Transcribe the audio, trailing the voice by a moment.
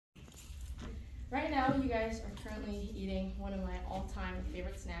Right now, you guys are currently eating one of my all-time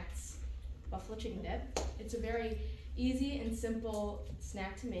favorite snacks, buffalo chicken dip. It's a very easy and simple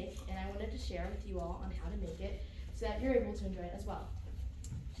snack to make, and I wanted to share with you all on how to make it so that you're able to enjoy it as well.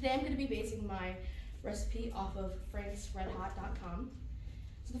 Today, I'm going to be basing my recipe off of franksredhot.com.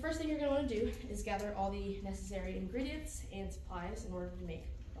 So the first thing you're going to want to do is gather all the necessary ingredients and supplies in order to make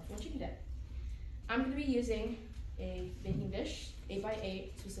buffalo chicken dip. I'm going to be using a baking dish,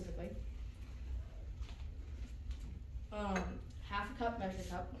 8x8 specifically, half a cup measure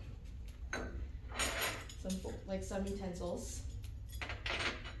cup, some utensils,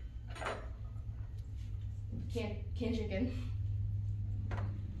 canned chicken,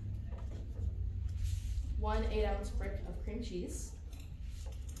 1 8-ounce brick of cream cheese,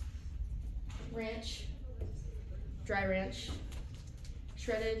 ranch, dry ranch,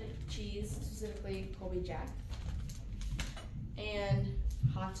 shredded cheese, specifically Colby Jack, and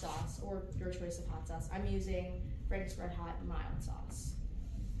hot sauce, or your choice of hot sauce. I'm using Frank's Red Hot mild sauce.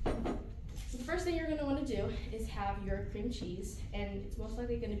 So the first thing you're going to want to do is have your cream cheese, and it's most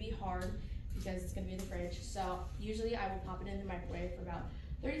likely going to be hard because it's going to be in the fridge. So usually I will pop it in the microwave for about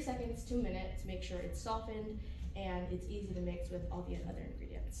 30 seconds to a minute to make sure it's softened and it's easy to mix with all the other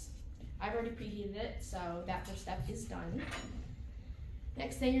ingredients. I've already preheated it, so that first step is done.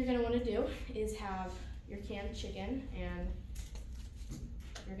 Next thing you're going to want to do is have your canned chicken, and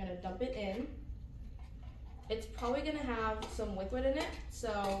you're going to dump it in. It's probably going to have some liquid in it,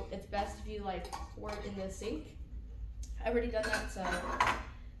 so it's best if you pour it in the sink. I've already done that, so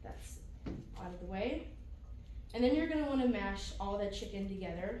that's out of the way. And then you're going to want to mash all the chicken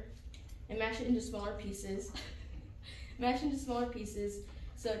together and mash it into smaller pieces. Mash into smaller pieces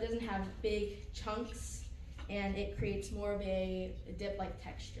so it doesn't have big chunks and it creates more of a dip-like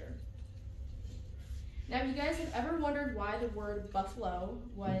texture. Now, if you guys have ever wondered why the word buffalo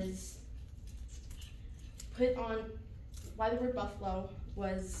was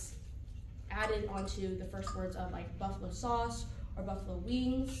added onto the first words of buffalo sauce or buffalo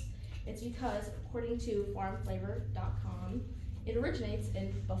wings, it's because, according to farmflavor.com, it originates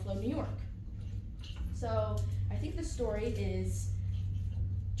in Buffalo, New York. So I think the story is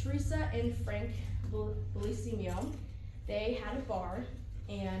Teresa and Frank Bellissimo. They had a bar,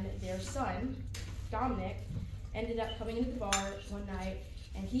 and their son, Dominic, ended up coming into the bar one night,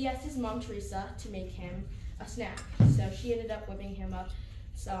 and he asked his mom, Teresa, to make him a snack. So she ended up whipping him up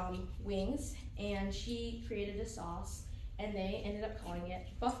some wings, and she created a sauce, and they ended up calling it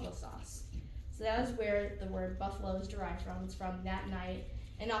buffalo sauce. So that is where the word buffalo is derived from. It's from that night,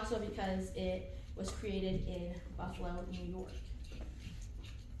 and also because it was created in Buffalo, New York.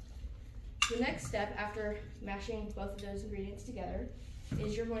 The next step after mashing both of those ingredients together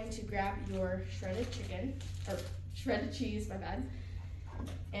is you're going to grab your shredded cheese, and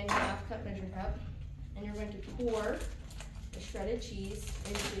your half cup measure cup, and you're going to pour the shredded cheese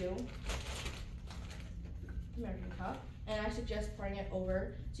into the measuring cup. And I suggest pouring it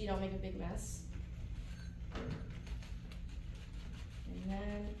over so you don't make a big mess. And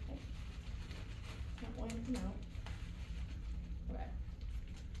then, not wanting to come out. Okay.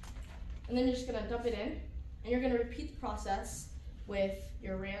 And then you're just gonna dump it in, and you're gonna repeat the process with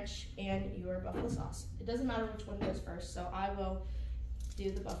your ranch and your buffalo sauce. It doesn't matter which one goes first, so I will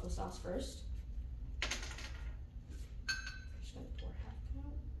do the buffalo sauce first. Just gonna pour half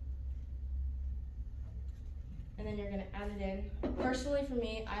out. And then you're gonna add it in. Personally, for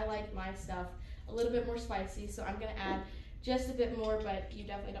me, I like my stuff a little bit more spicy, so I'm gonna add just a bit more, but you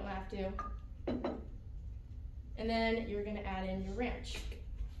definitely don't have to. And then you're gonna add in your ranch.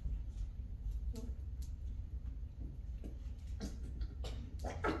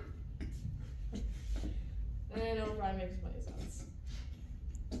 And it'll probably make some funny sounds.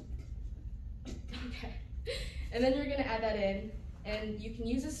 Okay. And then you're gonna add that in, and you can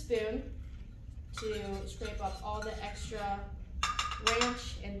use a spoon to scrape up all the extra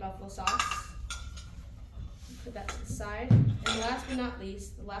ranch and buffalo sauce. Put that to the side. And last but not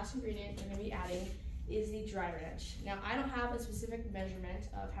least, the last ingredient you're gonna be adding is the dry ranch. Now, I don't have a specific measurement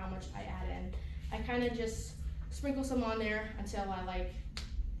of how much I add in. I kind of just sprinkle some on there until I like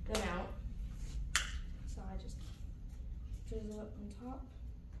them out. So I just drizzle it on top.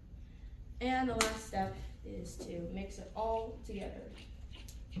 And the last step is to mix it all together.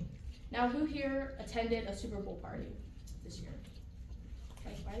 Now, who here attended a Super Bowl party this year?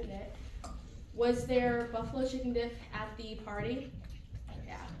 Okay, quite a bit. Was there buffalo chicken dip at the party?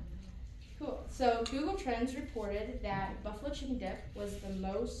 Yeah. Cool. So Google Trends reported that buffalo chicken dip was the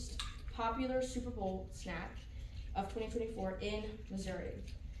most popular Super Bowl snack of 2024 in Missouri.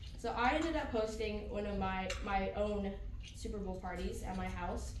 So I ended up hosting one of my own Super Bowl parties at my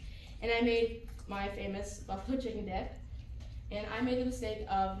house, and I made my famous buffalo chicken dip. And I made the mistake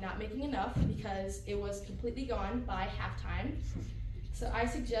of not making enough because it was completely gone by halftime. So I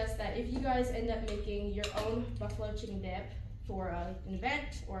suggest that if you guys end up making your own buffalo chicken dip for an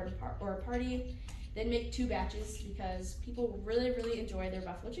event or a party, then make 2 batches because people really, really enjoy their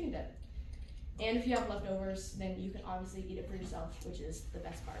buffalo chicken dip. And if you have leftovers, then you can obviously eat it for yourself, which is the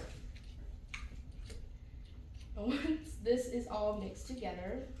best part. Once this is all mixed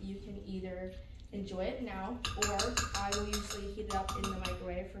together, you can either enjoy it now, or I will usually heat it up in the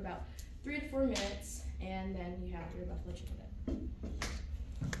microwave for about 3 to 4 minutes, and then you have your buffalo chicken dip.